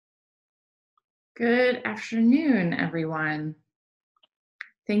Good afternoon, everyone.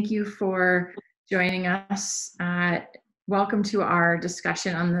 Thank you for joining us. Welcome to our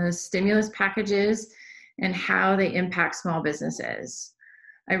discussion on the stimulus packages and how they impact small businesses.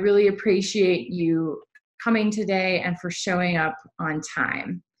 I really appreciate you coming today and for showing up on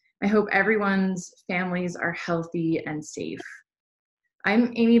time. I hope everyone's families are healthy and safe.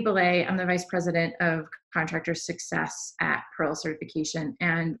 I'm Amy Belay. I'm the Vice President of Contractor Success at Pearl Certification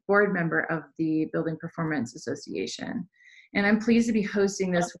and board member of the Building Performance Association. And I'm pleased to be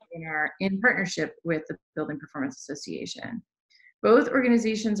hosting this webinar in partnership with the Building Performance Association. Both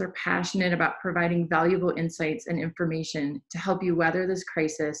organizations are passionate about providing valuable insights and information to help you weather this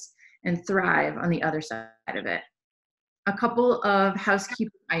crisis and thrive on the other side of it. A couple of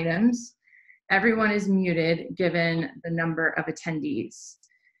housekeeping items. Everyone is muted given the number of attendees.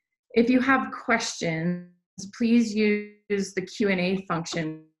 If you have questions, please use the Q&A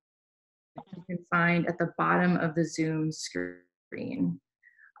function you can find at the bottom of the Zoom screen.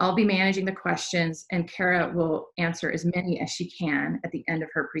 I'll be managing the questions and Kara will answer as many as she can at the end of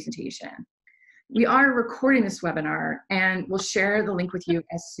her presentation. We are recording this webinar and we'll share the link with you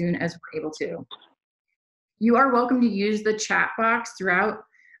as soon as we're able to. You are welcome to use the chat box throughout.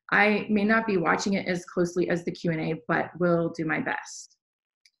 I may not be watching it as closely as the Q&A, but will do my best.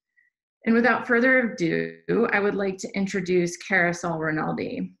 And without further ado, I would like to introduce Kara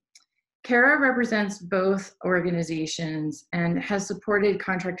Saul-Rinaldi. Kara represents both organizations and has supported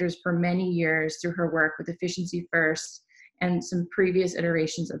contractors for many years through her work with Efficiency First and some previous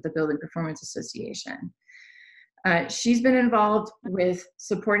iterations of the Building Performance Association. She's been involved with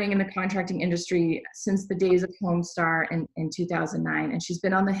supporting in the contracting industry since the days of Homestar in 2009, and she's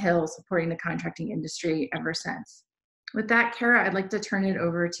been on the Hill supporting the contracting industry ever since. With that, Kara, I'd like to turn it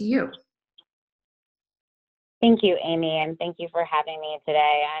over to you. Thank you, Amy, and thank you for having me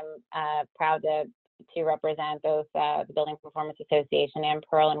today. I'm proud to represent both the Building Performance Association and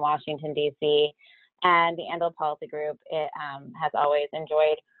Pearl in Washington, D.C., and the Andal Policy Group. It has always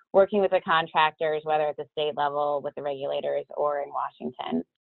enjoyed working with the contractors, whether at the state level, with the regulators, or in Washington.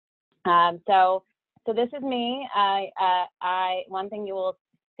 So this is me. One thing you will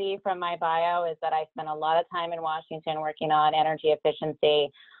see from my bio is that I spent a lot of time in Washington working on energy efficiency.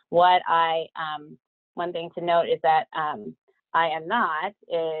 One thing to note is that I am not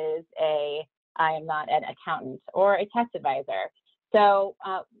an accountant or a tax advisor. So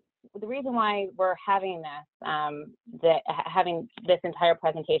the reason why we're having this entire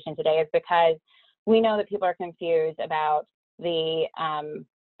presentation today is because we know that people are confused about the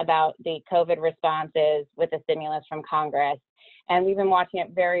COVID responses with the stimulus from Congress, and we've been watching it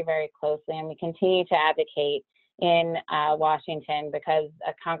very, very closely, and we continue to advocate in Washington because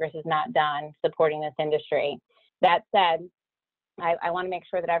Congress is not done supporting this industry. That said, I want to make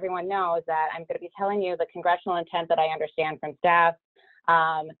sure that everyone knows that I'm going to be telling you the congressional intent that I understand from staff.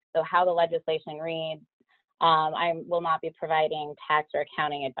 So how the legislation reads. I will not be providing tax or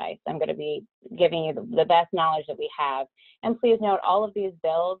accounting advice. I'm going to be giving you the best knowledge that we have. And please note, all of these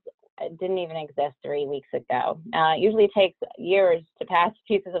bills didn't even exist 3 weeks ago. It usually takes years to pass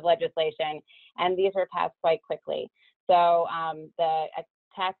pieces of legislation, and these were passed quite quickly. So the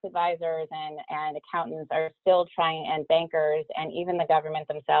tax advisors and accountants are still trying, and bankers, and even the government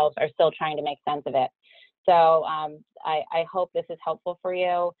themselves are still trying to make sense of it. So I hope this is helpful for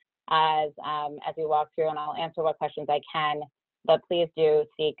you as we walk through, and I'll answer what questions I can, but please do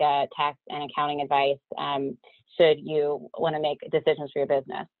seek tax and accounting advice should you want to make decisions for your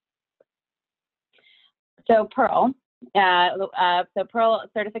business. So Pearl, Pearl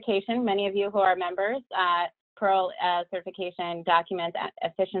certification, many of you who are members, Pearl certification documents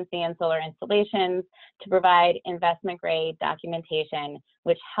efficiency in solar installations to provide investment grade documentation,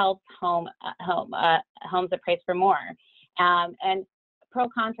 which helps homes appraised for more. And Pearl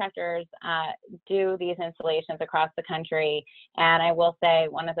contractors do these installations across the country. And I will say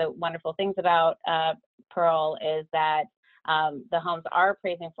one of the wonderful things about Pearl is that the homes are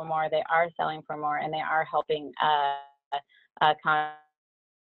appraising for more, they are selling for more, and they are helping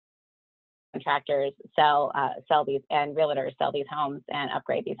contractors sell these, and realtors sell these homes and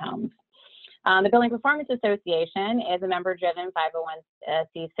upgrade these homes. The Building Performance Association is a member-driven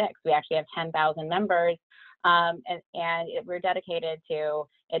 501c6. We actually have 10,000 members, and we're dedicated to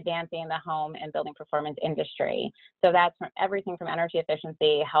advancing the home and building performance industry. So that's from everything from energy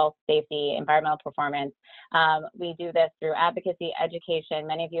efficiency, health, safety, environmental performance. We do this through advocacy, education.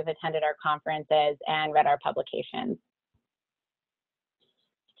 Many of you have attended our conferences and read our publications.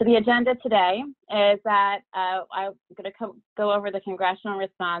 So the agenda today is that I'm going to go over the congressional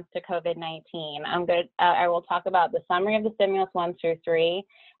response to COVID-19. I will talk about the summary of the stimulus 1 through 3,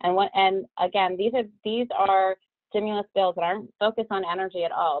 and again, these are stimulus bills that aren't focused on energy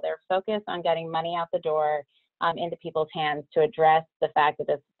at all. They're focused on getting money out the door into people's hands to address the fact that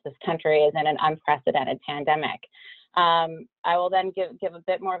this country is in an unprecedented pandemic. I will then give a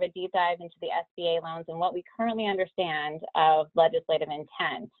bit more of a deep dive into the SBA loans and what we currently understand of legislative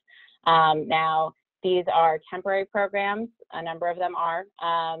intent. Now, these are temporary programs. A number of them are,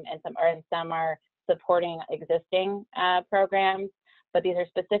 and some are supporting existing programs. But these are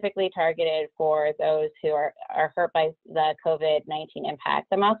specifically targeted for those who are hurt by the COVID-19 impacts.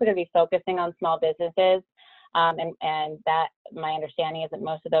 I'm also going to be focusing on small businesses, and that my understanding is that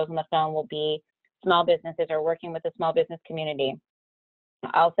most of those on the phone will be small businesses or working with the small business community.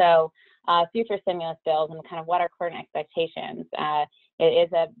 Also, future stimulus bills and kind of what are current expectations. It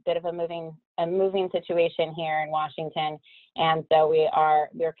is a bit of a moving situation here in Washington, and so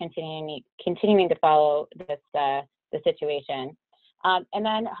we're continuing to follow the situation. And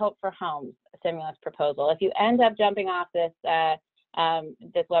then Hope for Homes stimulus proposal. If you end up jumping off this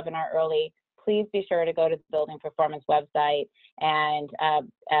webinar early, please be sure to go to the Building Performance website, and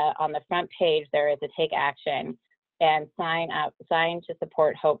on the front page there is a Take Action and sign to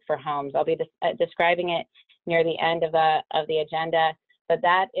support Hope for Homes. I'll be describing it near the end of the agenda, but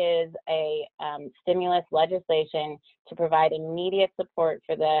that is a stimulus legislation to provide immediate support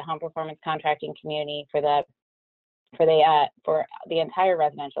for the home performance contracting community, for the entire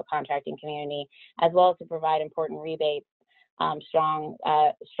residential contracting community, as well as to provide important rebates, strong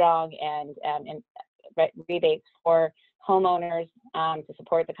rebates for homeowners to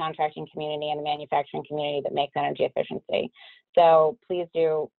support the contracting community and the manufacturing community that makes energy efficiency. So please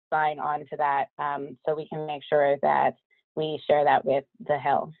do sign on to that so we can make sure that we share that with the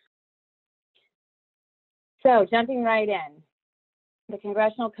Hill. So jumping right in. The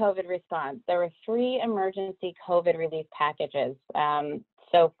congressional COVID response. There were 3 emergency COVID relief packages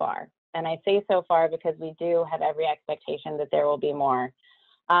so far. And I say so far because we do have every expectation that there will be more.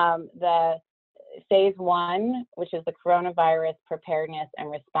 The phase 1, which is the Coronavirus Preparedness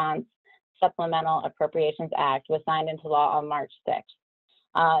and Response Supplemental Appropriations Act, was signed into law on March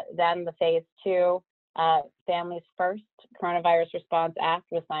 6th. Then the phase 2, Families First Coronavirus Response Act,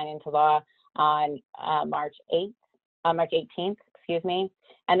 was signed into law on March 18th.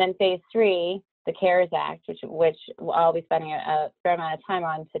 And then phase 3, the CARES Act, which I'll be spending a fair amount of time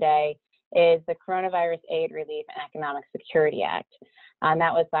on today, is the Coronavirus Aid, Relief, and Economic Security Act. And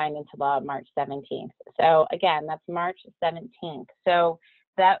that was signed into law March 17th. So again, that's March 17th. So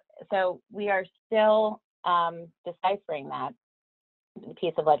we are still deciphering that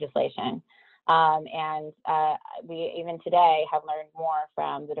piece of legislation. And we even today have learned more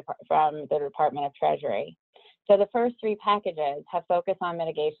from the Department of Treasury. So the first 3 packages have focused on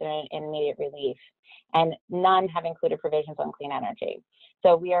mitigation and immediate relief, and none have included provisions on clean energy.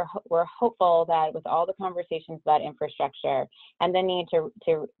 So we're hopeful that with all the conversations about infrastructure and the need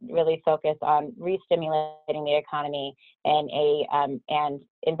to really focus on re-stimulating the economy and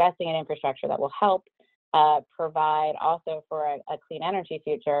investing in infrastructure that will help provide also for a clean energy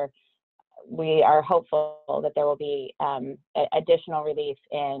future, we are hopeful that there will be additional relief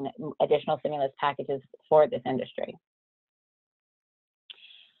in additional stimulus packages for this industry.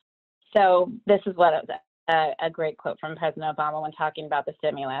 So this is what a great quote from President Obama when talking about the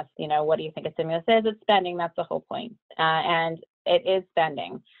stimulus. You know, what do you think a stimulus is? It's spending. That's the whole point. And it is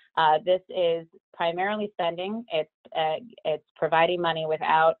spending. This is primarily spending. It's providing money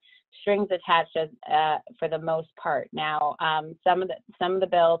without strings attached for the most part. Now, some of the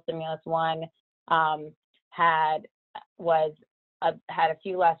bills, stimulus 1, had a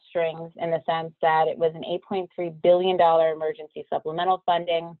few less strings in the sense that it was an $8.3 billion emergency supplemental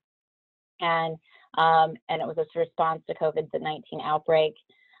funding, and it was a response to COVID-19 outbreak.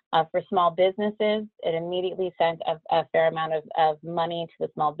 For small businesses, it immediately sent a fair amount of money to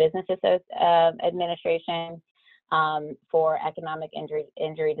the Small Businesses Administration for economic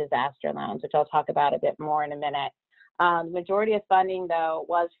injury disaster loans, which I'll talk about a bit more in a minute. The majority of funding, though,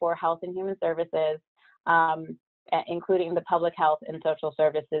 was for health and human services, including the Public Health and Social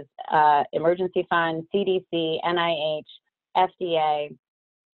Services Emergency Fund, CDC, NIH, FDA,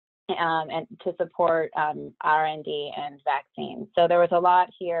 and to support R&D and vaccines. So there was a lot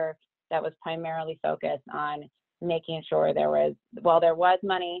here that was primarily focused on making sure there was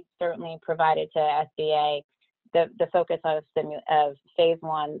money certainly provided to SBA. The focus of phase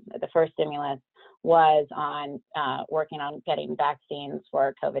 1, the first stimulus, was on working on getting vaccines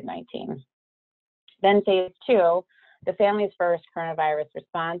for COVID-19. Then phase 2, the Families First Coronavirus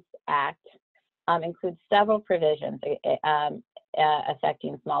Response Act includes several provisions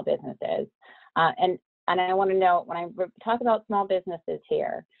affecting small businesses. And I want to note, when I talk about small businesses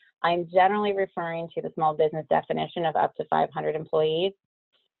here, I'm generally referring to the small business definition of up to 500 employees.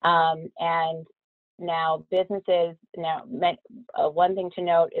 And now businesses, one thing to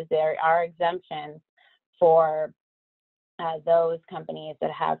note is there are exemptions for those companies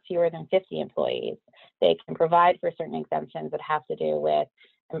that have fewer than 50 employees. They can provide for certain exemptions that have to do with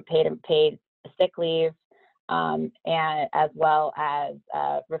paid sick leave, and as well as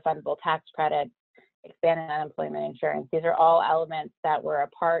refundable tax credits, expanded unemployment insurance. These are all elements that were a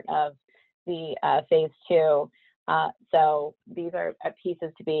part of the phase 2. So these are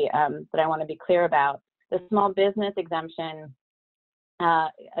pieces to be that I want to be clear about. The small business exemption,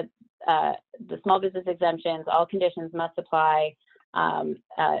 the small business exemptions, all conditions must apply, and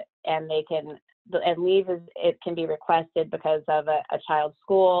they can, and leave it can be requested because of a child's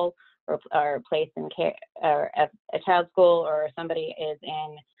school or place in care, or a child's school, or somebody is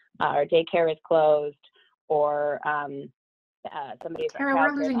in, or daycare is closed, or somebody's. Kara,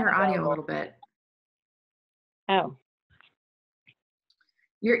 we're losing your audio a little bit. Oh.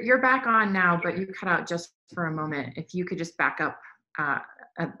 You're back on now, but you cut out just for a moment. If you could just back up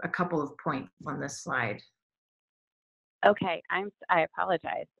a couple of points on this slide. Okay, I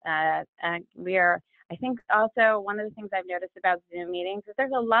apologize. I think also one of the things I've noticed about Zoom meetings is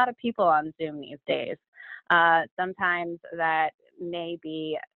there's a lot of people on Zoom these days. Sometimes that may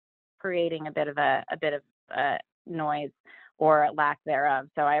be creating a bit of noise or lack thereof.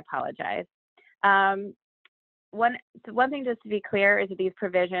 So I apologize. One thing just to be clear is that these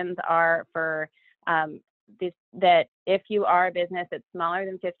provisions are for that if you are a business that's smaller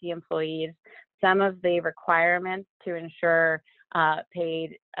than 50 employees, some of the requirements to ensure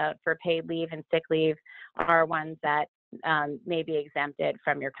paid leave and sick leave are ones that may be exempted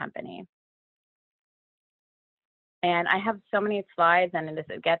from your company. And I have so many slides, and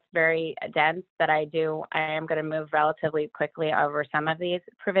it gets very dense that I am going to move relatively quickly over some of these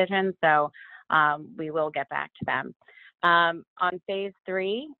provisions. So we will get back to them. On phase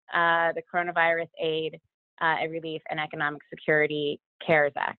 3, the Coronavirus Aid, Relief and Economic Security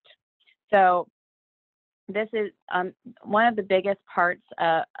CARES Act. So this is one of the biggest parts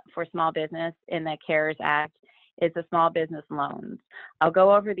for small business in the CARES Act is the small business loans. I'll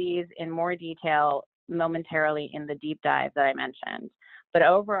go over these in more detail momentarily in the deep dive that I mentioned. But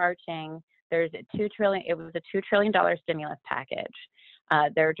overarching, it was a $2 trillion stimulus package.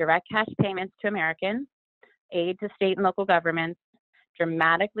 There are direct cash payments to Americans, aid to state and local governments,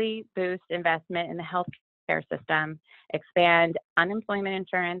 dramatically boost investment in the healthcare system, expand unemployment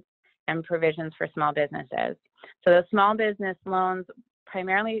insurance, and provisions for small businesses. So the small business loans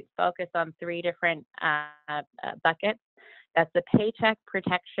primarily focus on 3 different buckets. That's the Paycheck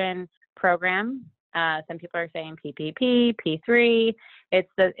Protection Program. Some people are saying PPP, P3.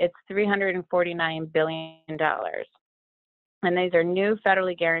 It's $349 billion. And these are new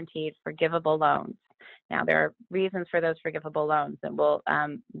federally guaranteed forgivable loans. Now, there are reasons for those forgivable loans that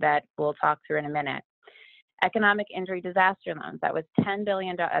we'll talk through in a minute. Economic injury disaster loans, that was $10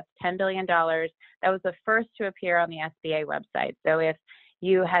 billion. That's $10 billion. That was the first to appear on the SBA website. So if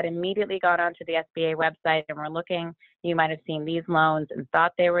you had immediately gone onto the SBA website and were looking, you might have seen these loans and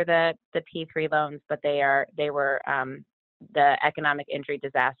thought they were the P3 loans, but they were the economic injury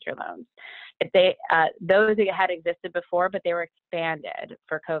disaster loans. Those had existed before, but they were expanded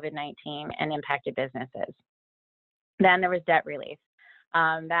for COVID-19 and impacted businesses. Then there was debt relief.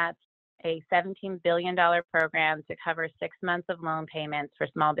 That's a $17 billion program to cover 6 months of loan payments for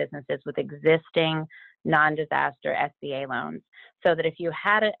small businesses with existing non-disaster SBA loans. So that if you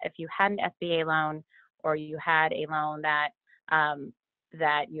had an SBA loan, or you had a loan that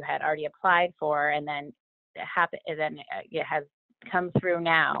you had already applied for, and then it has come through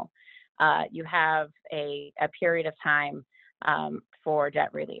now, you have a period of time for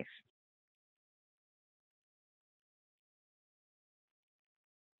debt relief.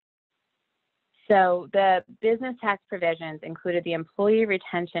 So the business tax provisions included the employee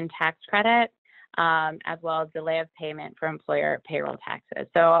retention tax credit, as well as delay of payment for employer payroll taxes.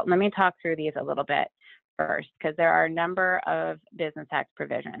 So let me talk through these a little bit first, because there are a number of business tax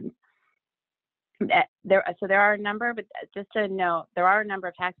provisions. There are a number, but just to note, there are a number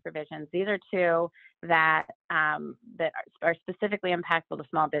of tax provisions. These are 2 that are specifically impactful to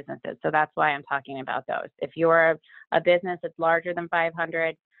small businesses. So that's why I'm talking about those. If you're a business that's larger than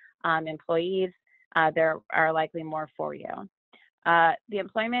 500 employees, there are likely more for you. The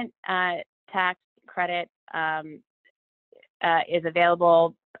employment tax credit is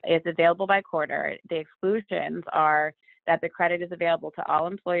available it's available by quarter. The exclusions are that the credit is available to all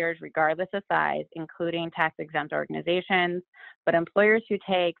employers regardless of size, including tax-exempt organizations, but employers who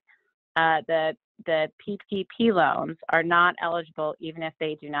take the PPP loans are not eligible even if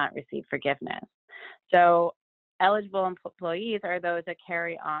they do not receive forgiveness. So eligible employees are those that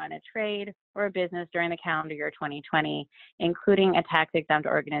carry on a trade or a business during the calendar year 2020, including a tax-exempt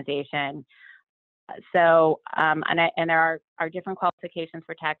organization. So, and there are different qualifications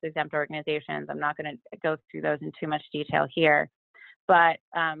for tax-exempt organizations. I'm not going to go through those in too much detail here. But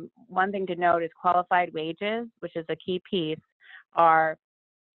one thing to note is qualified wages, which is a key piece, are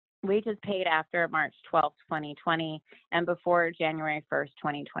wages paid after March 12th, 2020, and before January 1st,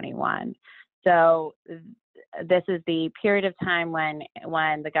 2021. So this is the period of time when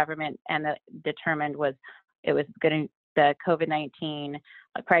the government determined the COVID-19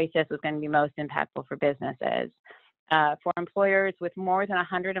 crisis was going to be most impactful for businesses. For employers with more than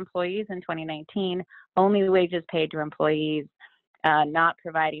 100 employees in 2019, only wages paid to employees not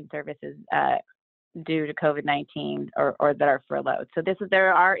providing services due to COVID-19 or that are furloughed. So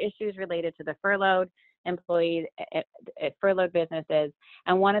there are issues related to the furloughed employees, furloughed businesses,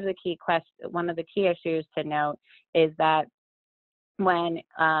 and one of the key issues to note is that when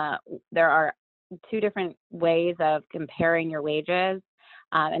there are two different ways of comparing your wages,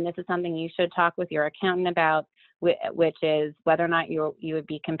 and this is something you should talk with your accountant about, which is whether or not you would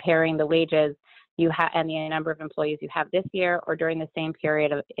be comparing the wages you have and the number of employees you have this year or during the same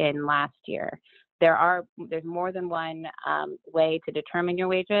period in last year. There's more than one way to determine your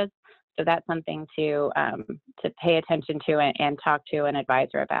wages, so that's something to pay attention to and talk to an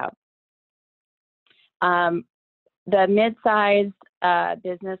advisor about. The mid-sized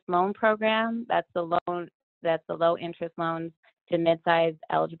business loan program, that's the low interest loans to mid-sized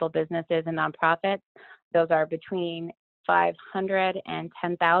eligible businesses and nonprofits. Those are between 500 and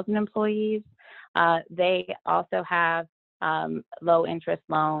 10,000 employees. They also have low interest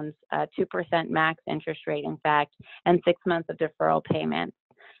loans, 2% max interest rate, in fact, and 6 months of deferral payments.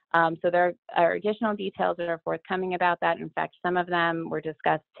 So there are additional details that are forthcoming about that. In fact, some of them were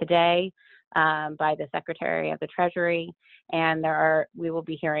discussed today by the Secretary of the Treasury, and we will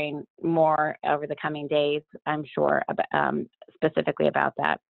be hearing more over the coming days, I'm sure, specifically about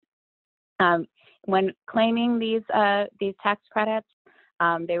that. When claiming these tax credits,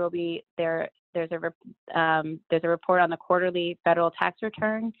 there's a report on the quarterly federal tax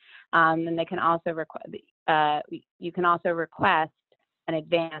return, and they can also you can also request an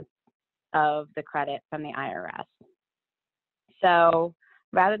advance of the credit from the IRS. So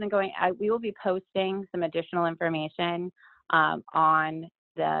rather than we will be posting some additional information on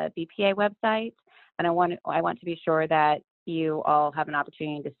the BPA website, and I want to be sure that you all have an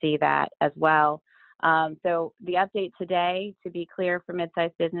opportunity to see that as well. So the update today, to be clear for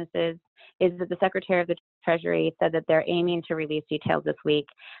mid-sized businesses, is that the Secretary of the Treasury said that they're aiming to release details this week.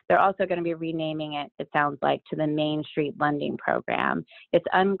 They're also going to be renaming it sounds like, to the Main Street Lending Program. It's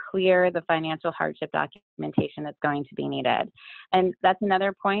unclear the financial hardship documentation that's going to be needed. And that's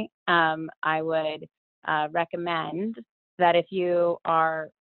another point I would recommend, that if you are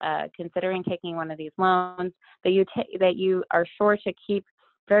considering taking one of these loans, that you are sure to keep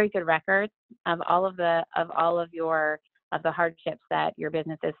very good records of all of the hardships that your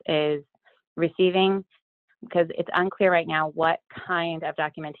business is receiving, because it's unclear right now what kind of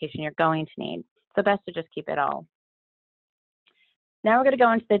documentation you're going to need. So best to just keep it all. Now we're going to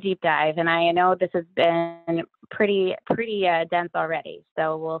go into the deep dive, and I know this has been pretty dense already.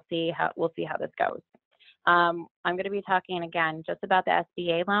 So we'll see how this goes. I'm going to be talking again just about the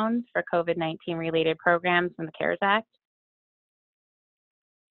SBA loans for COVID-19 related programs from the CARES Act.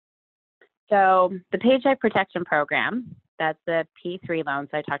 So the Paycheck Protection Program, that's the P3 loans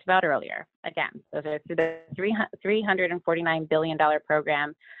I talked about earlier. Again, those are through the $349 billion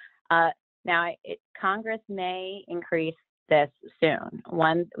program. Now, Congress may increase this soon.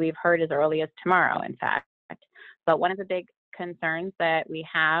 One we've heard as early as tomorrow, in fact. But one of the big concerns that we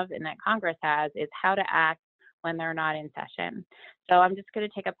have and that Congress has is how to act when they're not in session. So I'm just going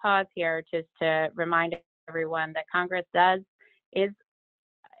to take a pause here just to remind everyone that Congress is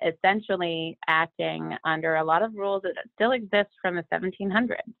essentially acting under a lot of rules that still exist from the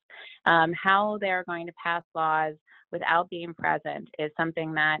 1700s. How they're going to pass laws without being present is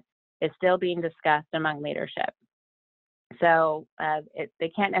something that is still being discussed among leadership. So they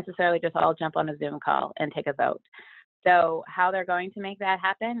can't necessarily just all jump on a Zoom call and take a vote. So how they're going to make that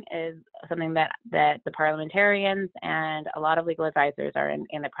happen is something that the parliamentarians and a lot of legal advisors are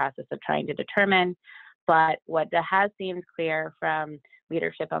in the process of trying to determine. But what has seemed clear from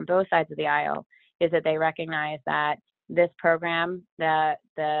leadership on both sides of the aisle is that they recognize that this program, the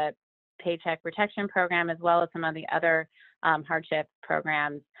Paycheck Protection Program, as well as some of the other hardship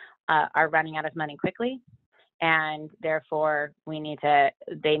programs, are running out of money quickly, and therefore they need to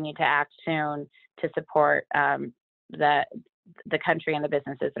act soon to support the country and the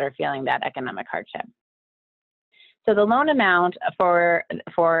businesses that are feeling that economic hardship. So the loan amount for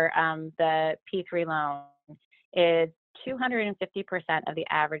the P3 loan is 250% of the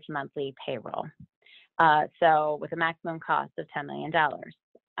average monthly payroll. So with a maximum cost of $10 million.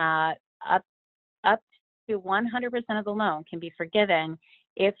 Up to 100% of the loan can be forgiven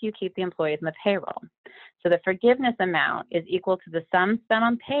if you keep the employees in the payroll. So the forgiveness amount is equal to the sum spent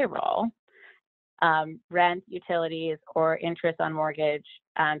on payroll, rent, utilities, or interest on mortgage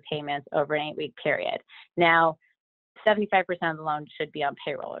payments over an 8-week period. Now, 75% of the loan should be on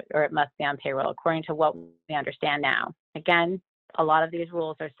payroll, or it must be on payroll, according to what we understand now. Again, a lot of these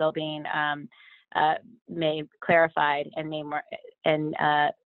rules are still being made clarified and made more, and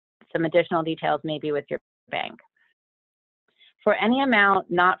some additional details may be with your bank. For any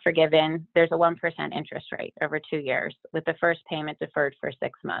amount not forgiven, there's a 1% interest rate over 2 years, with the first payment deferred for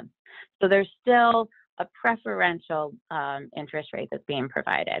 6 months. So there's still a preferential interest rate that's being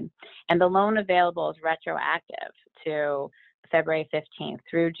provided. And the loan available is retroactive to February 15th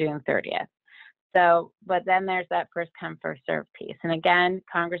through June 30th. So, but then there's that first come, first served piece. And again,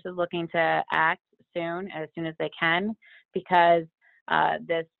 Congress is looking to act soon as they can, because there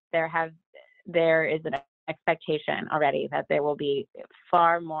is an expectation already that there will be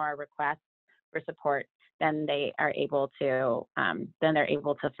far more requests for support than they are able to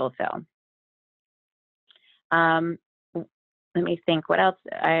fulfill. Let me think what else.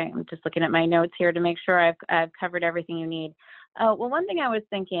 I'm just looking at my notes here to make sure I've covered everything you need. Well, one thing I was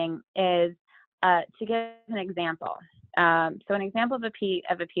thinking is to give an example. So an example of a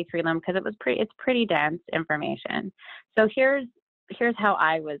P3 loan, because it's pretty dense information. So here's how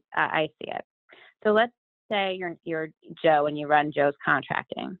I see it. So let's say you're Joe and you run Joe's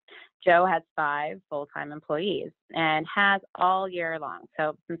Contracting. Joe has 5 full-time employees and has all year long,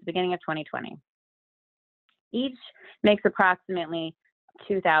 so since the beginning of 2020. Each makes approximately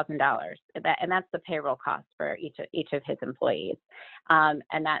 $2,000, and that's the payroll cost for each of his employees,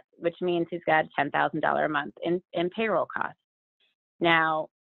 and that, which means he's got $10,000 a month in payroll costs. Now,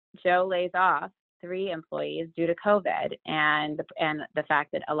 Joe lays off 3 employees due to COVID and the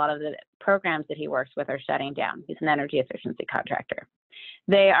fact that a lot of the programs that he works with are shutting down. He's an energy efficiency contractor.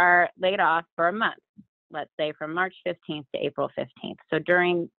 They are laid off for a month, let's say from March 15th to April 15th. So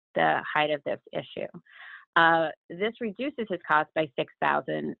during the height of this issue. This reduces his cost by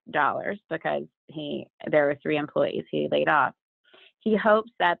 $6,000 because there were 3 employees he laid off. He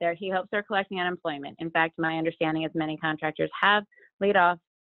hopes they're collecting unemployment. In fact, my understanding is many contractors have laid off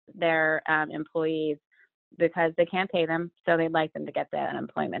their employees because they can't pay them, so they'd like them to get the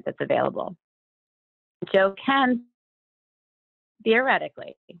unemployment that's available. Joe can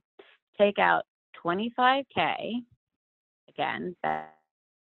theoretically take out $25K, again,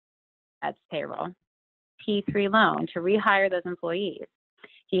 that's payroll, P3 loan to rehire those employees.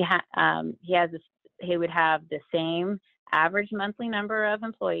 He would have the same average monthly number of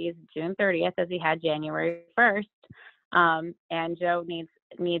employees June 30th as he had January 1st. And Joe needs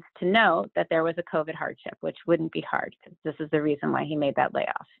to know that there was a COVID hardship, which wouldn't be hard because this is the reason why he made that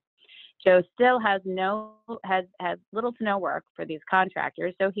layoff. Joe still has little to no work for these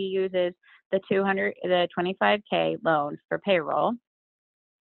contractors, so he uses the $25K loan for payroll,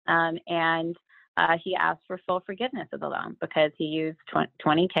 and he asked for full forgiveness of the loan because he used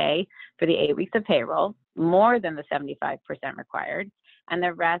 $20K for the 8 weeks of payroll, more than the 75% required, and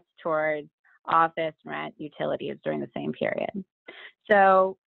the rest towards office, rent, utilities during the same period.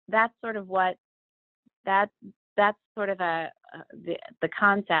 So that's sort of the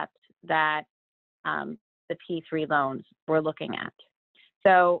concept that the P3 loans we're looking at.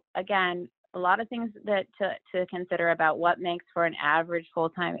 So again, a lot of things that to consider about what makes for an average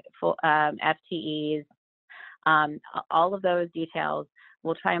full-time FTEs. All of those details,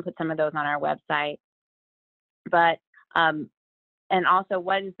 we'll try and put some of those on our website. But and also,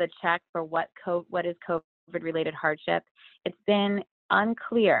 what is the check for what is COVID-related hardship? It's been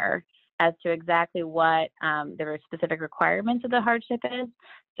unclear as to exactly what the specific requirements of the hardship is.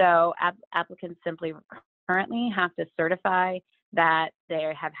 So applicants simply currently have to certify that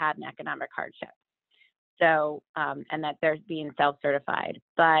they have had an economic hardship. So, and that they're being self-certified.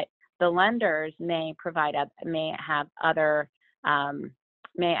 But the lenders may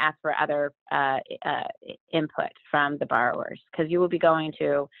ask for other input from the borrowers, because you will be going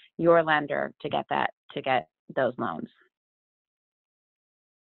to your lender to get those loans.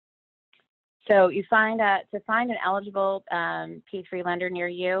 So to find an eligible P3 lender near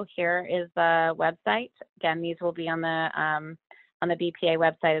you, here is the website. Again, these will be on the BPA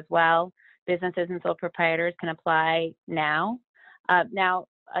website as well. Businesses and sole proprietors can apply now. Now,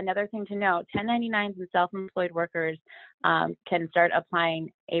 another thing to note, 1099s and self-employed workers can start applying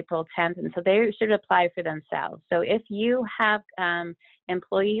April 10th, and so they should apply for themselves. So if you have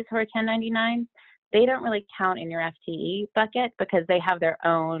employees who are 1099s, they don't really count in your FTE bucket because they have their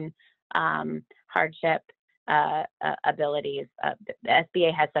own hardship abilities. The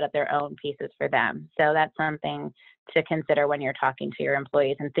SBA has set up their own pieces for them. So that's something to consider when you're talking to your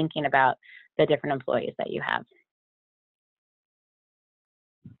employees and thinking about the different employees that you have.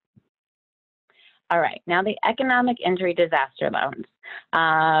 All right, now the economic injury disaster loans.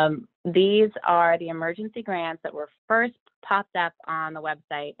 These are the emergency grants that were first popped up on the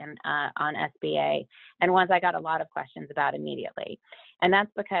website and on SBA, and ones I got a lot of questions about immediately. And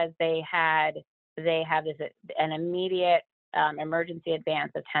that's because they have an immediate emergency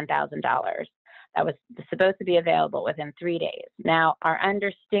advance of $10,000 that was supposed to be available within 3 days. Now, our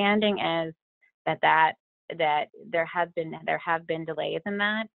understanding is that there have been delays in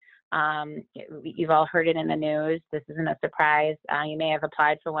that. You've all heard it in the news. This isn't a surprise. You may have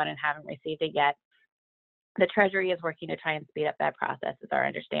applied for one and haven't received it yet. The Treasury is working to try and speed up that process, is our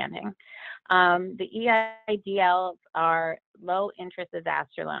understanding. The EIDLs are low interest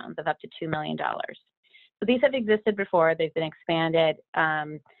disaster loans of up to $2 million. So these have existed before. They've been expanded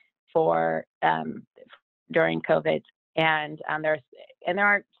during COVID, and there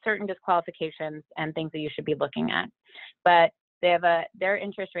are certain disqualifications and things that you should be looking at. But their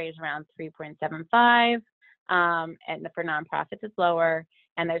interest rate is around 3.75, and for nonprofits it's lower,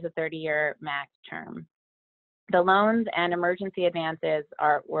 and there's a 30-year max term. The loans and emergency advances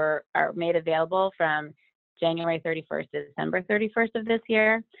are made available from January 31st to December 31st of this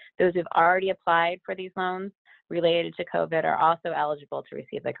year. Those who've already applied for these loans related to COVID are also eligible to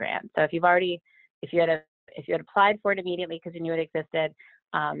receive the grant. So if you had applied for it immediately because you knew it existed,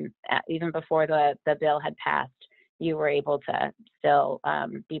 even before the bill had passed, you were able to still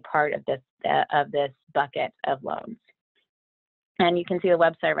be part of this bucket of loans. And you can see the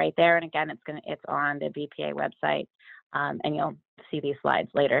website right there. And again, it's on the BPA website, and you'll see these slides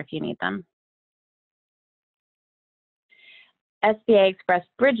later if you need them. SBA Express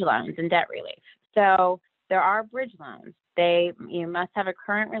bridge loans and debt relief. So there are bridge loans. You must have a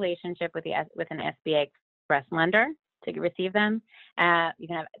current relationship with an SBA Express lender to receive them.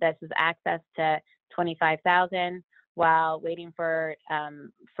 This is access to $25,000 while waiting for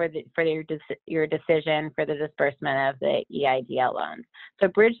your decision for the disbursement of the EIDL loans. So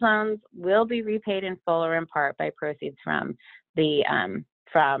bridge loans will be repaid in full or in part by proceeds from the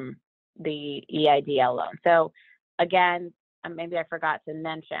EIDL loan. So again, maybe I forgot to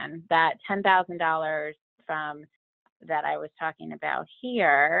mention that $10,000 that I was talking about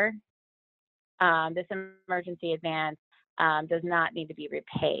here, this emergency advance does not need to be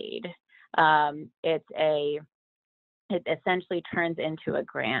repaid. It essentially turns into a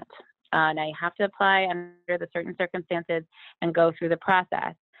grant. Now you have to apply under the certain circumstances and go through the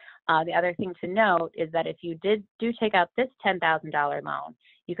process. The other thing to note is that if you do take out this $10,000 loan,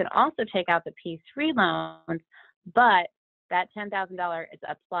 you can also take out the P3 loans, but that $10,000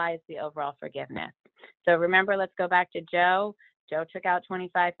 applies the overall forgiveness. So remember, let's go back to Joe. Joe took out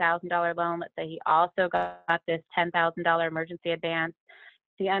 $25,000 loan. Let's say he also got this $10,000 emergency advance.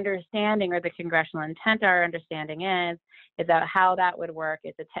 The understanding, or the congressional intent, our understanding is that how that would work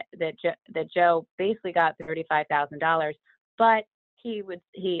is that Joe basically got $35,000, but he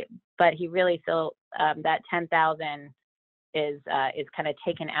really still that $10,000 is kind of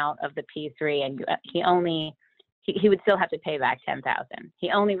taken out of the P3, and he would still have to pay back $10,000.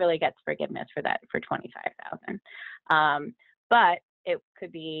 He only really gets forgiveness for that for $25,000, but it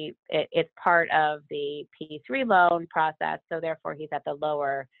could be, it's part of the P3 loan process, so therefore he's at the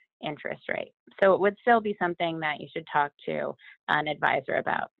lower interest rate. So it would still be something that you should talk to an advisor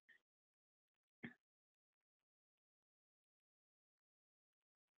about.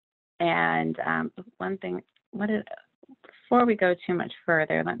 And one thing, before we go too much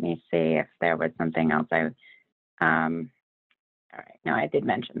further, let me see if there was something else all right, no, I did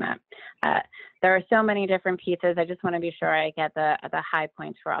mention that. There are so many different pieces. I just want to be sure I get the high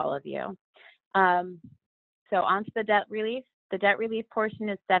points for all of you. So on to the debt relief. The debt relief portion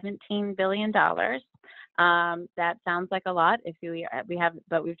is $17 billion. That sounds like a lot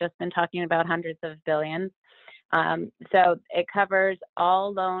but we've just been talking about hundreds of billions. So it covers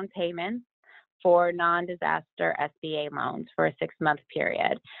all loan payments for non-disaster SBA loans for a 6-month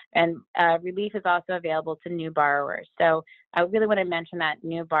period. And relief is also available to new borrowers. So I really want to mention that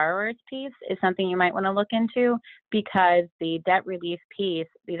new borrowers piece is something you might want to look into, because the debt relief piece,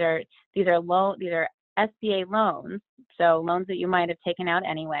 these are SBA loans, so loans that you might have taken out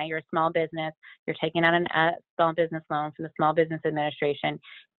anyway. You're a small business, you're taking out a small business loan from the Small Business Administration.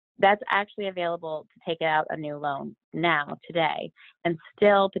 That's actually available to take out a new loan now, today, and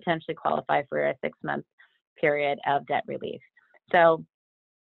still potentially qualify for a 6-month period of debt relief. So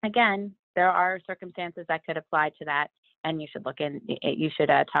again, there are circumstances that could apply to that, and you should talk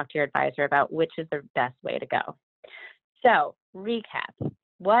to your advisor about which is the best way to go. So recap.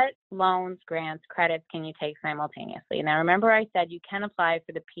 What loans, grants, credits can you take simultaneously? Now, remember I said you can apply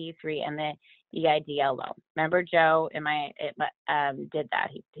for the P3 and the EIDL loan. Remember Joe did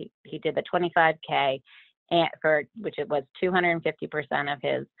that. He did the $25K which it was 250% of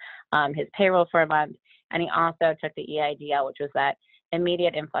his payroll for a month, and he also took the EIDL, which was that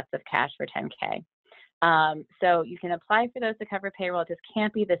immediate influx of cash for $10K. So you can apply for those to cover payroll. It just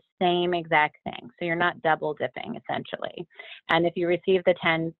can't be the same exact thing. So you're not double dipping, essentially. And if you receive the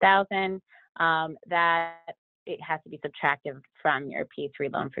 $10,000, that it has to be subtracted from your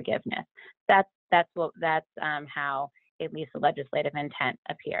P3 loan forgiveness. That's how at least the legislative intent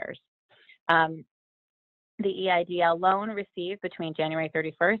appears. The EIDL loan received between January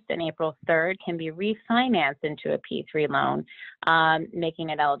 31st and April 3rd can be refinanced into a P3 loan,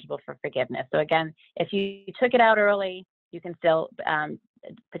 making it eligible for forgiveness. So again, if you took it out early, you can still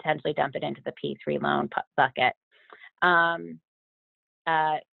potentially dump it into the P3 loan bucket. And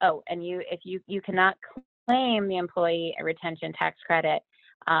you cannot claim the employee retention tax credit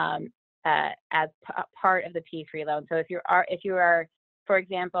as part of the P3 loan. So if you are, for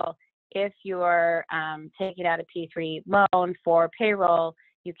example, if you're taking out a P3 loan for payroll,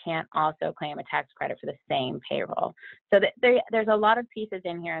 you can't also claim a tax credit for the same payroll. So there's a lot of pieces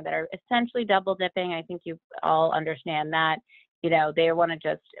in here that are essentially double dipping. I think you all understand that. They want to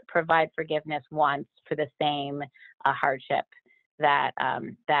just provide forgiveness once for the same hardship that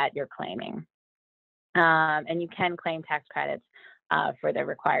you're claiming. And you can claim tax credits for the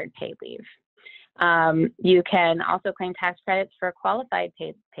required paid leave. You can also claim tax credits for qualified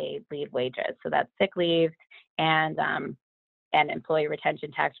paid leave wages. So that's sick leave and employee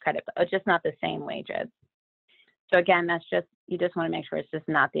retention tax credit, but just not the same wages. So again, you just want to make sure it's just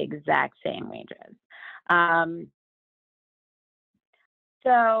not the exact same wages.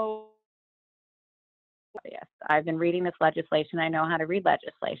 So yes, I've been reading this legislation. I know how to read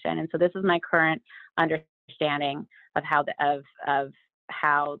legislation. And so this is my current understanding of how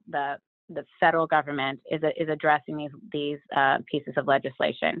the federal government is addressing these pieces of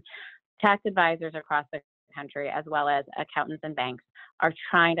legislation. Tax advisors across the country, as well as accountants and banks, are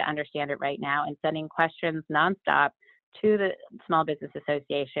trying to understand it right now and sending questions nonstop to the Small Business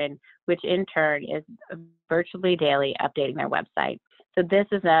Association, which in turn is virtually daily updating their website. So this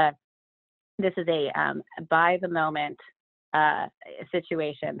is a by the moment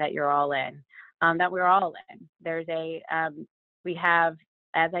situation that you're all in, that we're all in. We have,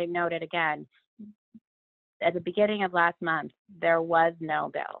 as I noted again, at the beginning of last month, there was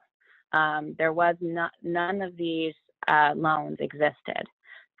no bill. There was none of these loans existed.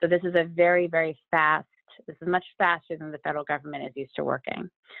 So this is a very, very fast, this is much faster than the federal government is used to working.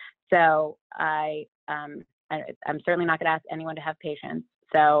 So I'm certainly not going to ask anyone to have patience.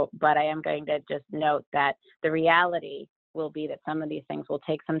 But I am going to just note that the reality will be that some of these things will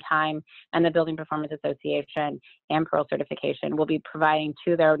take some time, and the Building Performance Association and Pearl Certification will be providing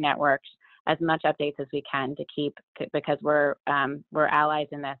to their networks as much updates as we can to keep, because we're allies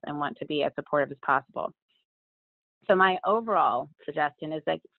in this and want to be as supportive as possible. So my overall suggestion is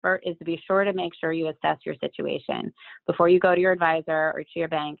to be sure to make sure you assess your situation before you go to your advisor or to your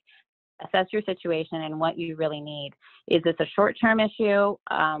bank. Assess your situation and what you really need. Is this a short-term issue?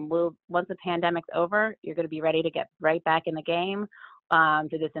 Once the pandemic's over, you're going to be ready to get right back in the game.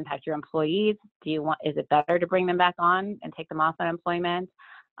 Does this impact your employees? Is it better to bring them back on and take them off unemployment?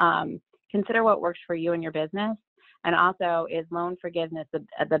 Consider what works for you and your business. And also, is loan forgiveness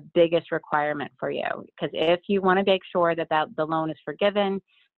the biggest requirement for you? Because if you want to make sure that the loan is forgiven,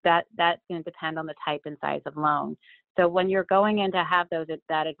 that's going to depend on the type and size of loan. So when you're going in to have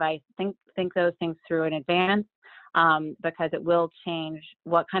that advice, think those things through in advance, because it will change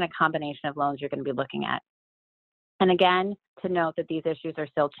what kind of combination of loans you're going to be looking at. And again, to note that these issues are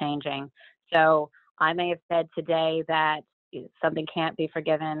still changing. So I may have said today that something can't be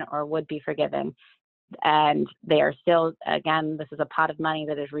forgiven or would be forgiven, and they are still, again, this is a pot of money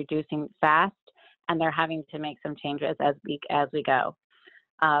that is reducing fast, and they're having to make some changes as we go.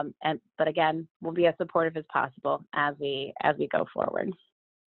 But again, we'll be as supportive as possible as we go forward.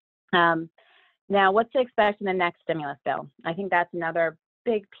 Now, what to expect in the next stimulus bill? I think that's another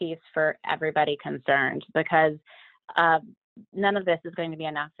big piece for everybody concerned, because none of this is going to be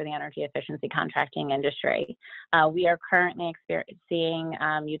enough for the energy efficiency contracting industry. We are currently seeing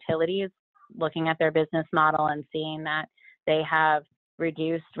utilities looking at their business model and seeing that they have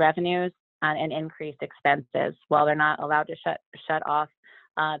reduced revenues and increased expenses while they're not allowed to shut off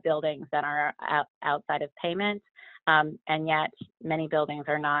buildings that are outside of payment. And yet many buildings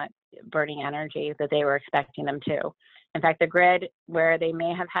are not burning energy that they were expecting them to. In fact, the grid, where they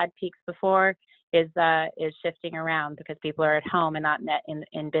may have had peaks before, is shifting around because people are at home and not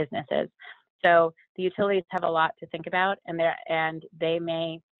in businesses. So the utilities have a lot to think about, and they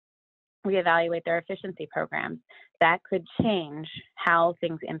may reevaluate their efficiency programs. That could change how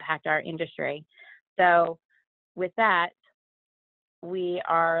things impact our industry. So with that, we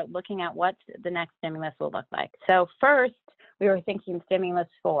are looking at what the next stimulus will look like. So first, we were thinking stimulus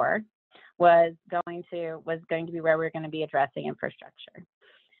 4 was going to be where we're going to be addressing infrastructure.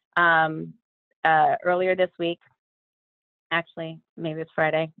 Earlier this week, actually, maybe it's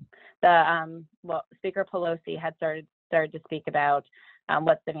Friday, Speaker Pelosi had started to speak about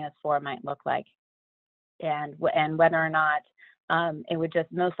what stimulus 4 might look like, and whether or not it would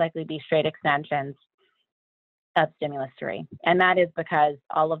just most likely be straight extensions of stimulus 3. And that is because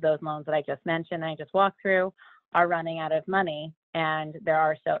all of those loans that I just mentioned, I just walked through, are running out of money, and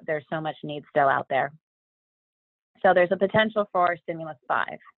there's so much need still out there. So there's a potential for stimulus 5,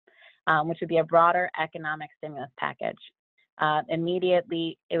 which would be a broader economic stimulus package. It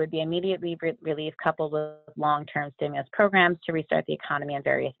would be immediately relief coupled with long-term stimulus programs to restart the economy in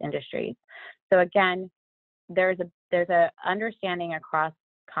various industries. So again, there's a understanding across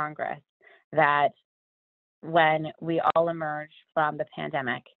Congress that when we all emerge from the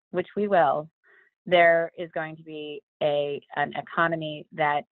pandemic, which we will, there is going to be an economy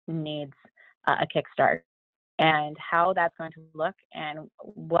that needs a kickstart. And how that's going to look and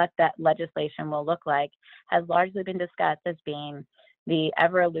what that legislation will look like has largely been discussed as being the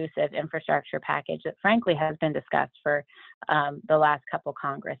ever elusive infrastructure package that frankly has been discussed for the last couple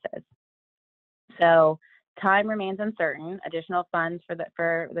Congresses. So time remains uncertain. Additional funds for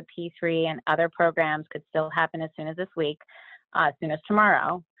the P3 and other programs could still happen as soon as this week, as soon as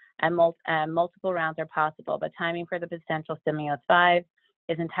tomorrow, and multiple rounds are possible, but timing for the potential stimulus 5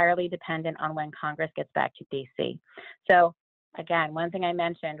 is entirely dependent on when Congress gets back to DC. So again, one thing I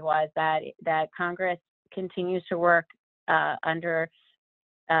mentioned was that Congress continues to work under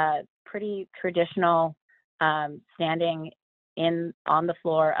pretty traditional standing on the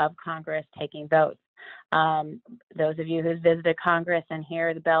floor of Congress taking votes. Those of you who've visited Congress and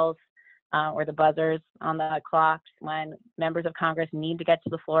hear the bells or the buzzers on the clocks when members of Congress need to get to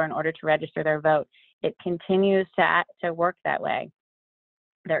the floor in order to register their vote, it continues to work that way.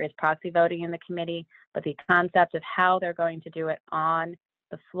 There is proxy voting in the committee, but the concept of how they're going to do it on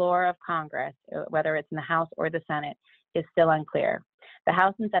the floor of Congress, whether it's in the House or the Senate, is still unclear. The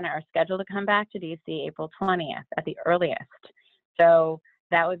House and Senate are scheduled to come back to DC April 20th at the earliest. So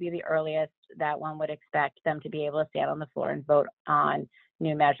that would be the earliest that one would expect them to be able to stand on the floor and vote on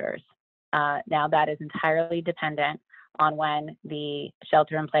new measures. Now that is entirely dependent on when the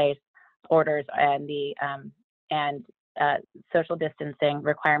shelter-in-place orders and the social distancing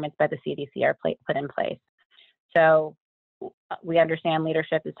requirements by the CDC are put in place. So we understand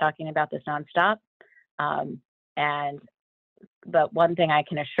leadership is talking about this nonstop. But one thing I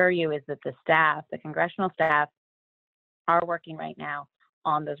can assure you is that the congressional staff are working right now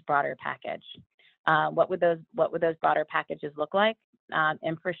on this broader package. What would those broader packages look like?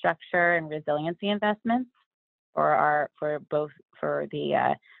 Infrastructure and resiliency investments for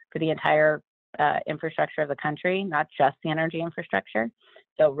the entire infrastructure of the country, not just the energy infrastructure.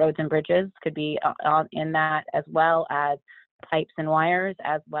 So roads and bridges could be in that, as well as pipes and wires,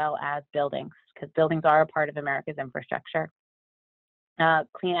 as well as buildings, because buildings are a part of America's infrastructure.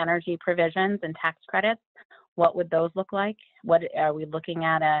 Clean energy provisions and tax credits, what would those look like? What are we looking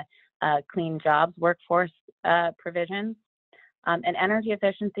at? A clean jobs workforce provisions, and energy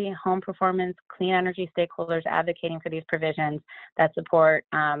efficiency, home performance, clean energy stakeholders advocating for these provisions that support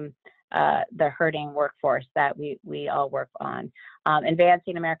the hurting workforce that we all work on.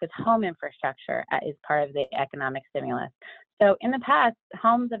 Advancing America's home infrastructure is part of the economic stimulus. So in the past,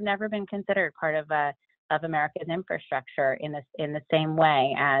 homes have never been considered part of America's infrastructure in the same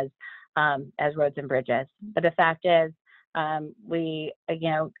way as roads and bridges. But the fact is,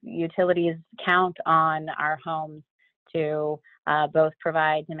 utilities count on our homes to both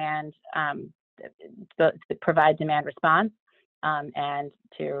provide demand response and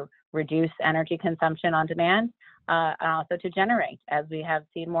to reduce energy consumption on demand, and also to generate, as we have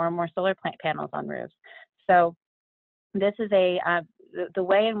seen more and more solar panels on roofs. So this is the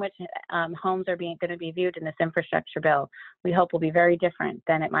way in which homes are going to be viewed in this infrastructure bill, we hope will be very different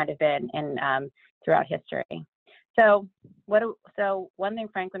than it might have been in throughout history. So one thing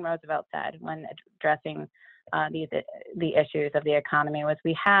Franklin Roosevelt said when addressing the issues of the economy was,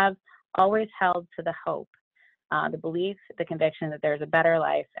 we have always held to the hope, the belief, the conviction that there's a better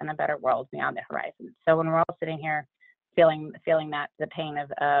life and a better world beyond the horizon. So when we're all sitting here feeling that the pain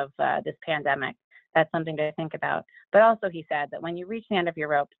of this pandemic, that's something to think about. But also, he said that when you reach the end of your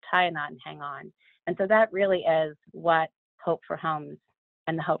rope, tie a knot and hang on. And so that really is what Hope for Homes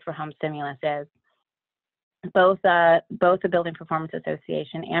and the Hope for Homes stimulus is. Both the Building Performance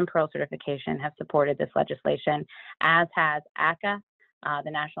Association and Pearl Certification have supported this legislation, as has ACA,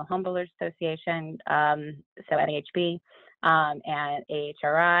 the National Home Builders Association, so NAHB, and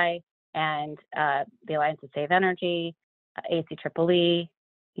AHRI, and the Alliance to Save Energy, ACEEE,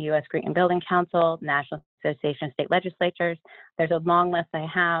 U.S. Green Building Council, National Association of State Legislatures. There's a long list I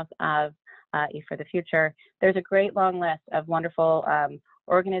have of for the future. There's a great long list of wonderful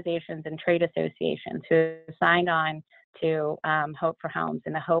organizations and trade associations who signed on to Hope for Homes,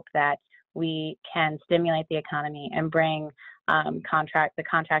 in the hope that we can stimulate the economy and bring the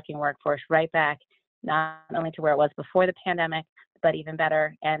contracting workforce right back, not only to where it was before the pandemic, but even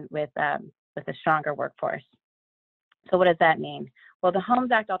better, and with a stronger workforce. So what does that mean? Well, the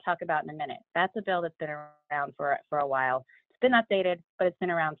Homes Act I'll talk about in a minute. That's a bill that's been around for a while. It's been updated, but it's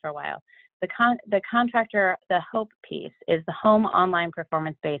been around for a while. The contractor, the HOPE piece, is the Home Online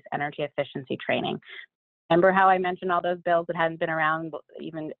Performance-Based Energy Efficiency Training. Remember how I mentioned all those bills that hadn't been around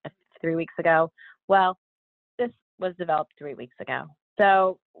even 3 weeks ago? Well, this was developed 3 weeks ago.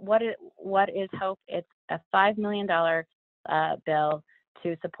 So what is HOPE? It's a $5 million bill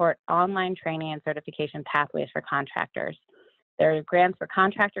to support online training and certification pathways for contractors. There are grants for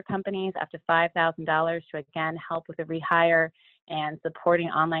contractor companies up to $5,000 to, again, help with the rehire and supporting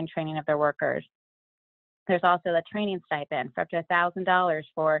online training of their workers. There's also a training stipend for up to $1,000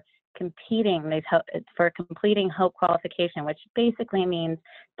 for completing HOPE qualification, which basically means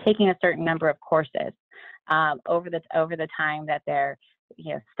taking a certain number of courses over the time that they're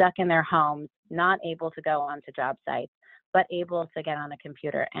stuck in their homes, not able to go onto job sites, but able to get on a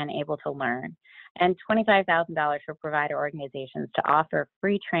computer and able to learn. And $25,000 for provider organizations to offer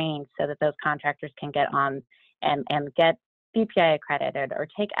free training so that those contractors can get on and get BPI accredited, or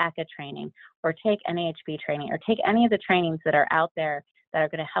take ACA training, or take NAHB training, or take any of the trainings that are out there that are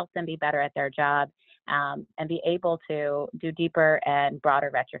going to help them be better at their job, and be able to do deeper and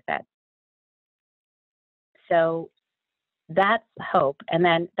broader retrofits. So that's HOPE. And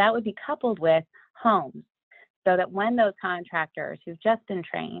then that would be coupled with homes, so that when those contractors who've just been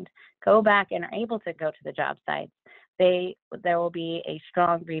trained go back and are able to go to the job sites, there will be a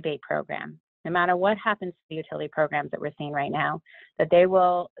strong rebate program. No matter what happens to the utility programs that we're seeing right now, that there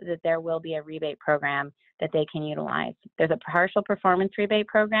will be a rebate program that they can utilize. There's a partial performance rebate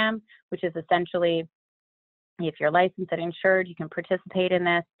program, which is essentially, if you're licensed and insured, you can participate in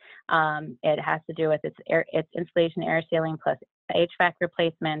this. It has to do with its installation, air sealing, plus HVAC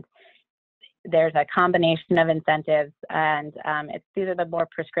replacement. There's a combination of incentives, and these are the more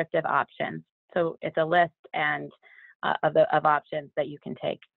prescriptive options. So it's a list of options that you can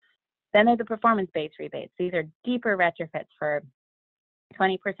take. Then there's the performance-based rebates. These are deeper retrofits for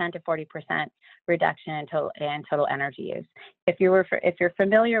 20% to 40% reduction in total energy use. If you're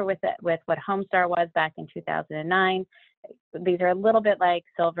familiar with what Homestar was back in 2009, these are a little bit like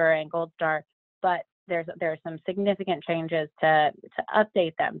Silver and Gold Star, but there are some significant changes to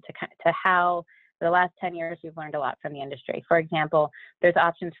update them to how the last 10 years we've learned a lot from the industry. For example, there's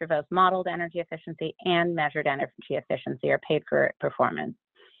options for both modeled energy efficiency and measured energy efficiency, or paid for performance.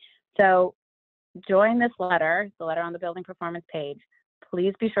 So join this letter, the letter on the building performance page.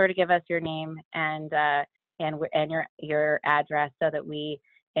 Please be sure to give us your name and your address, so that we're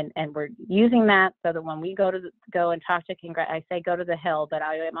using that, so that when we go and talk to I say go to the Hill, but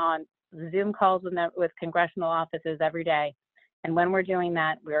I am on Zoom calls with congressional offices every day. And when we're doing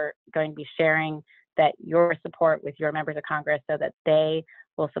that, we're going to be sharing that your support with your members of Congress, so that they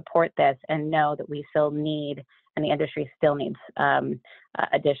will support this and know that we still need, and the industry still needs,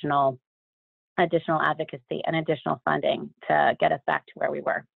 additional advocacy and additional funding to get us back to where we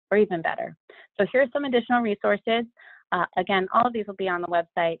were, or even better. So here's some additional resources. Again, all of these will be on the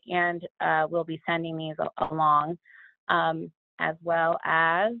website, and we'll be sending these along, as well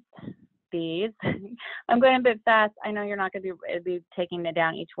as these. I'm going a bit fast. I know you're not going to be taking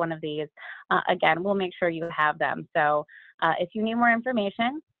down each one of these. Again, we'll make sure you have them. So If you need more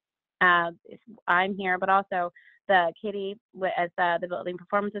information, I'm here, but also the Katie as the Building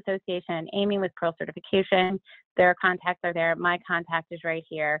Performance Association, Amy with Pearl Certification, their contacts are there. My contact is right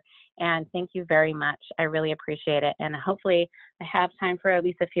here. And thank you very much. I really appreciate it. And hopefully I have time for at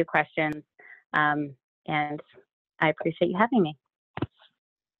least a few questions. And I appreciate you having me.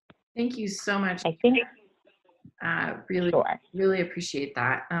 Thank you so much. I think really, sure. really appreciate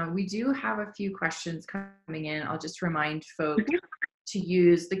that. We do have a few questions coming in. I'll just remind folks to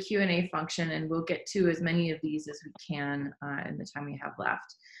use the Q&A function, and we'll get to as many of these as we can in the time we have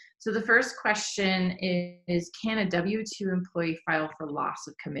left. So the first question is, can a W-2 employee file for loss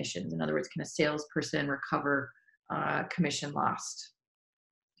of commissions? In other words, can a salesperson recover commission lost?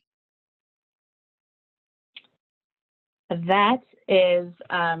 That is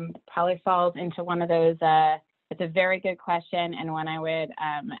probably falls into one of those, it's a very good question, and one I would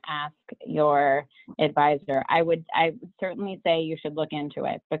ask your advisor. I would certainly say you should look into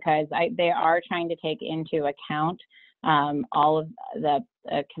it, because they are trying to take into account all of the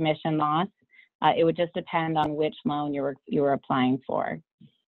commission loss. It would just depend on which loan you were applying for.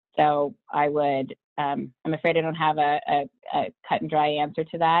 So I would, I'm afraid I don't have a cut and dry answer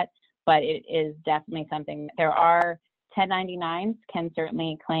to that, but it is definitely something. There are 1099s can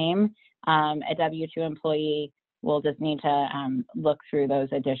certainly claim. A W-2 employee will just need to look through those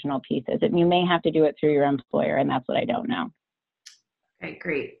additional pieces. And you may have to do it through your employer, and that's what I don't know. Okay,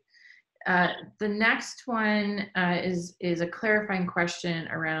 great. The next one is a clarifying question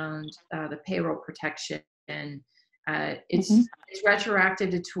around the payroll protection. It's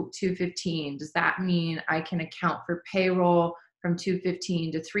retroactive to 215. Does that mean I can account for payroll from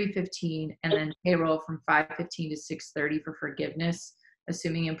 215 to 315 and then payroll from 515 to 630 for forgiveness,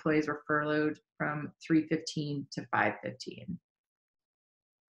 assuming employees were furloughed from 315 to 515?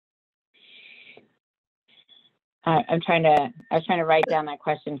 I was trying to write down that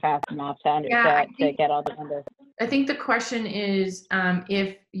question fast enough to get all the numbers. I think the question is,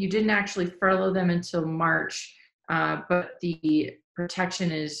 if you didn't actually furlough them until March, but the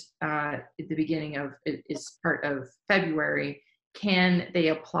protection is at the beginning of, is part of February, can they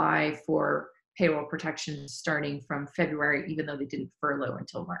apply for payroll protection starting from February, even though they didn't furlough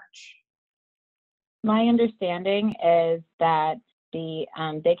until March? My understanding is that they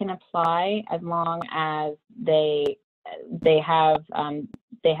can apply as long as they have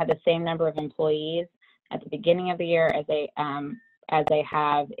the same number of employees at the beginning of the year as they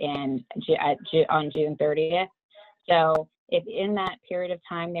have on June 30th. So if in that period of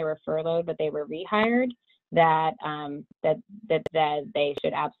time they were furloughed but they were rehired, that they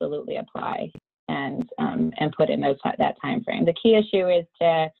should absolutely apply and put in that time frame. The key issue is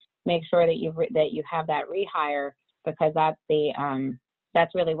to make sure that you have that rehire, because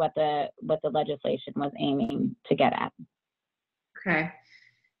that's really what the legislation was aiming to get at. Okay,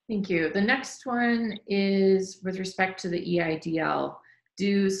 thank you. The next one is with respect to the EIDL.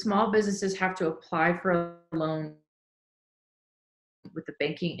 Do small businesses have to apply for a loan with the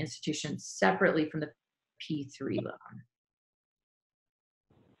banking institution separately from the P3 loan?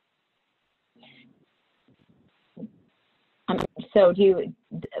 So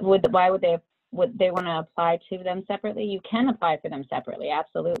why would they want to apply to them separately? You can apply for them separately,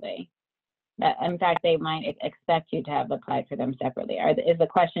 absolutely. In fact, they might expect you to have applied for them separately. Is the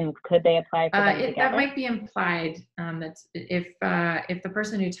question, could they apply for them together? That might be implied. That's if the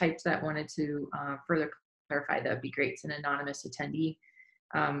person who typed that wanted to further clarify, that would be great. It's an anonymous attendee.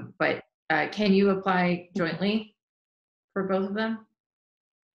 But can you apply jointly for both of them?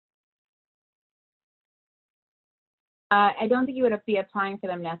 I don't think you would be applying for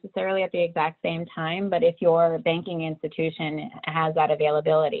them necessarily at the exact same time, but if your banking institution has that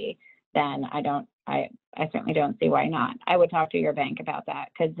availability, then I certainly don't see why not. I would talk to your bank about that,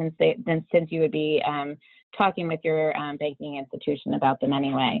 because since you would be talking with your banking institution about them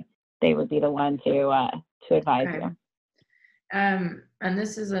anyway, they would be the one to advise you. And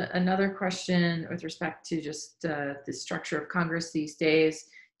this is another question with respect to just the structure of Congress these days.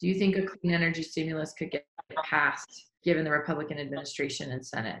 Do you think a clean energy stimulus could get passed given the Republican administration and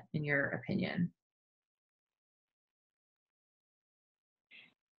Senate, in your opinion?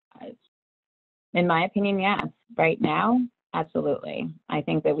 In my opinion, yes. Right now, absolutely. I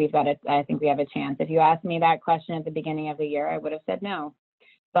think that we have a chance. If you asked me that question at the beginning of the year, I would have said no.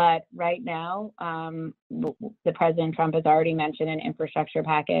 But right now, the President Trump has already mentioned an infrastructure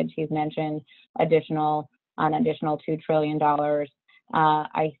package. He's mentioned an additional $2 trillion.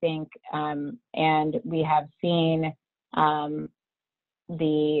 I think, and we have seen that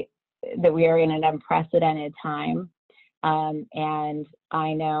we are in an unprecedented time. And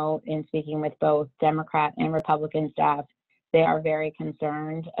I know, in speaking with both Democrat and Republican staff, they are very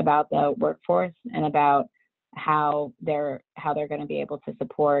concerned about the workforce and about how they're going to be able to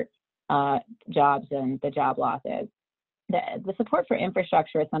support jobs and the job losses. The support for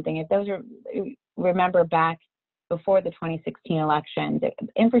infrastructure is something, if those are, remember back before the 2016 election, the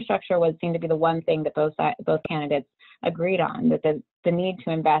infrastructure seemed to be the one thing that both candidates agreed on, that the need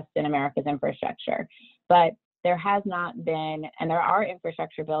to invest in America's infrastructure. But there has not been, and there are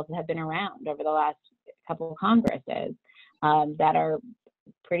infrastructure bills that have been around over the last couple of Congresses that are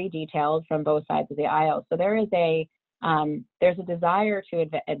pretty detailed from both sides of the aisle. So there's a desire to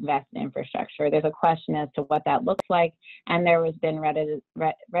invest in infrastructure. There's a question as to what that looks like, and there has been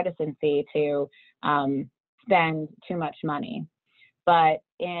reticency to spend too much money. But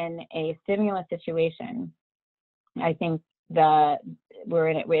in a stimulus situation, I think we're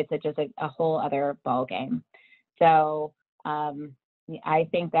in it. It's just a whole other ballgame. So I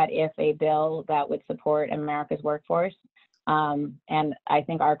think that if a bill that would support America's workforce, and I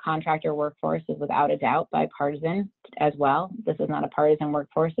think our contractor workforce is without a doubt bipartisan as well. This is not a partisan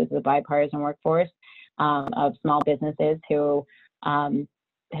workforce. This is a bipartisan workforce of small businesses who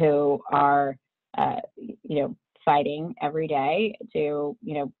are fighting every day to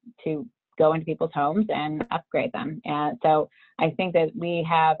go into people's homes and upgrade them. And so I think that we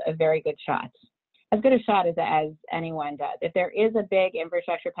have a very good shot, as good a shot as anyone does. If there is a big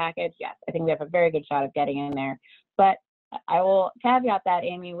infrastructure package, yes, I think we have a very good shot of getting in there. But I will caveat that,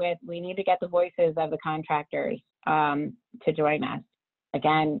 Amy, with we need to get the voices of the contractors to join us.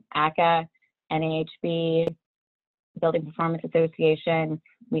 Again, ACA, NAHB, Building Performance Association,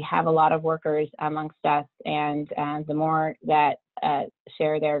 we have a lot of workers amongst us, and the more that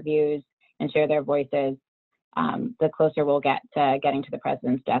share their views and share their voices, the closer we'll get to getting to the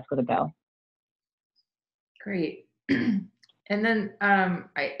president's desk with a bill. Great. And then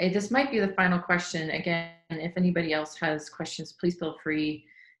this might be the final question. Again, if anybody else has questions, please feel free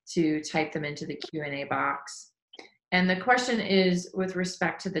to type them into the Q&A box. And the question is with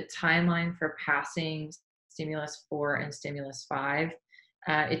respect to the timeline for passing Stimulus 4 and Stimulus 5.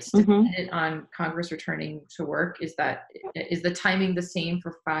 It's dependent on Congress returning to work. Is the timing the same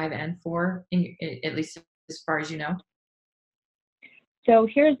for 5 and 4, at least as far as you know? So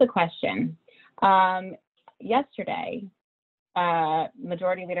here's the question. Yesterday,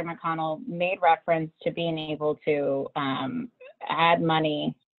 Majority Leader McConnell made reference to being able to add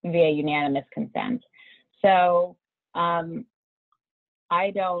money via unanimous consent. So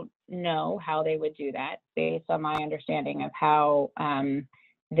I don't know how they would do that based on my understanding of how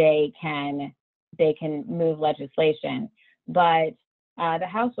they can move legislation. But the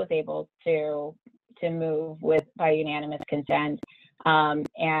House was able to move by unanimous consent.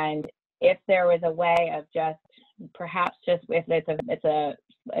 And if there was a way of if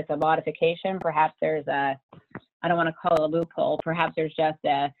it's a modification, perhaps there's I don't want to call it a loophole, perhaps there's just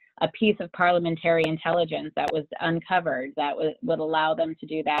a piece of parliamentary intelligence that was uncovered that would allow them to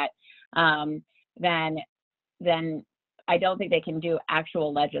do that, then I don't think they can do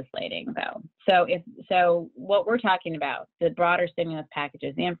actual legislating, though. So what we're talking about, the broader stimulus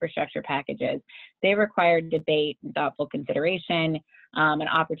packages, the infrastructure packages, they require debate and thoughtful consideration, an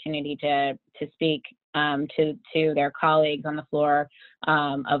opportunity to speak to their colleagues on the floor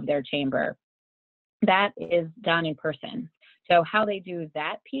of their chamber. That is done in person. So how they do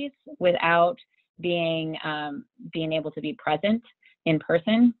that piece without being able to be present in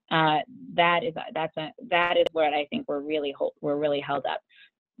person, that is what I think we're really held up.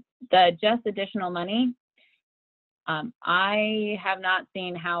 The just additional money, I have not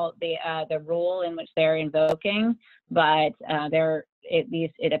seen how the rule in which they're invoking, but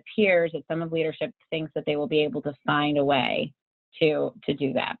it appears that some of leadership thinks that they will be able to find a way to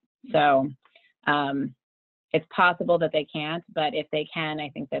do that. So it's possible that they can't, but if they can, I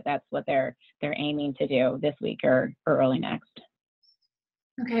think that that's what they're aiming to do this week or early next.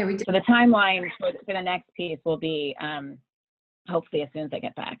 Okay, so the timeline for the next piece will be hopefully as soon as I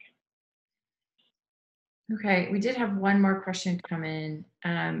get back. Okay, we did have one more question come in.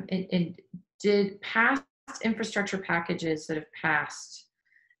 Did past infrastructure packages that have passed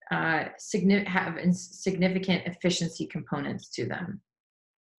have significant efficiency components to them?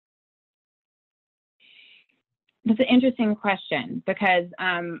 That's an interesting question because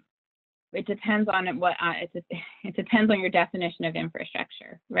it depends on it depends on your definition of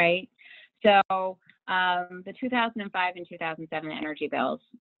infrastructure, right? So the 2005 and 2007 energy bills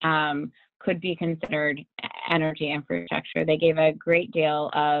could be considered energy infrastructure. They gave a great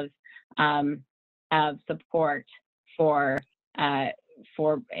deal of support for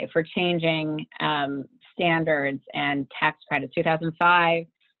changing standards and tax credits. 2005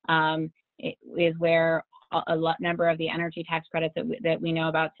 is where number of the energy tax credits that we know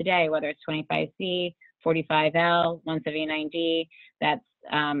about today, whether it's 25C, 45L, 179D, that's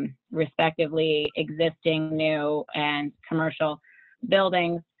respectively existing, new, and commercial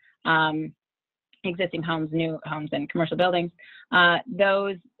buildings, existing homes, new homes, and commercial buildings.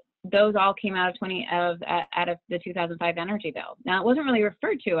 Those all came out of the 2005 energy bill. Now, it wasn't really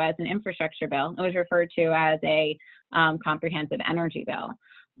referred to as an infrastructure bill. It was referred to as a comprehensive energy bill.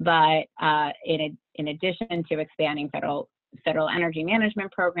 But in addition to expanding federal energy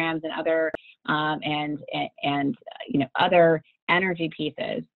management programs and other other energy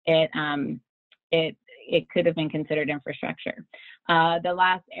pieces, it could have been considered infrastructure. The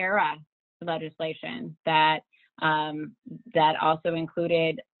last ERA legislation that also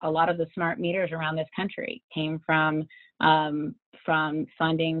included a lot of the smart meters around this country came from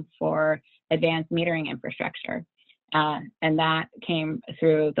funding for advanced metering infrastructure, and that came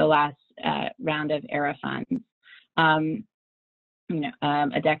through the last round of ERA funds, a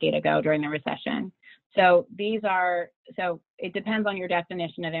decade ago during the recession. So it depends on your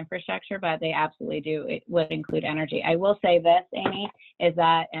definition of infrastructure, but they absolutely do. It would include energy. I will say this, Amy, is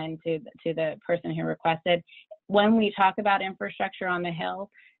that, and to the person who requested, when we talk about infrastructure on the Hill,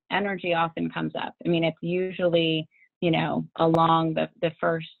 energy often comes up. I mean, it's usually, along the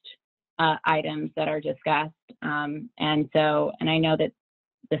first items that are discussed. And I know that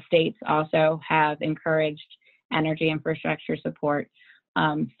the states also have encouraged energy infrastructure support.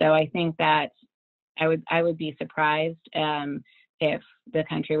 So I think that I would be surprised if the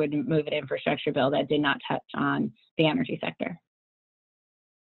country would move an infrastructure bill that did not touch on the energy sector.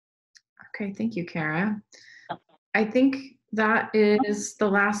 Okay, thank you, Kara. I think that is the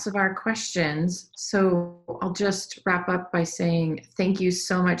last of our questions. So I'll just wrap up by saying thank you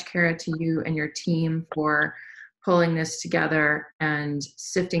so much, Kara, to you and your team for pulling this together and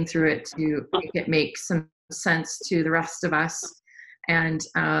sifting through it to make it make some sense to the rest of us, and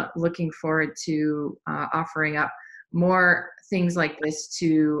looking forward to offering up more things like this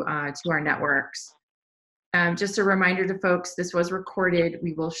to our networks. Just a reminder to folks, this was recorded.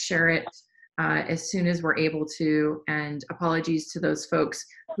 We will share it as soon as we're able to, and apologies to those folks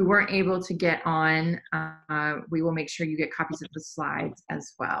who weren't able to get on. We will make sure you get copies of the slides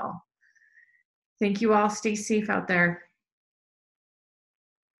as well. Thank you all. Stay safe out there.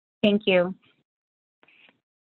 Thank you.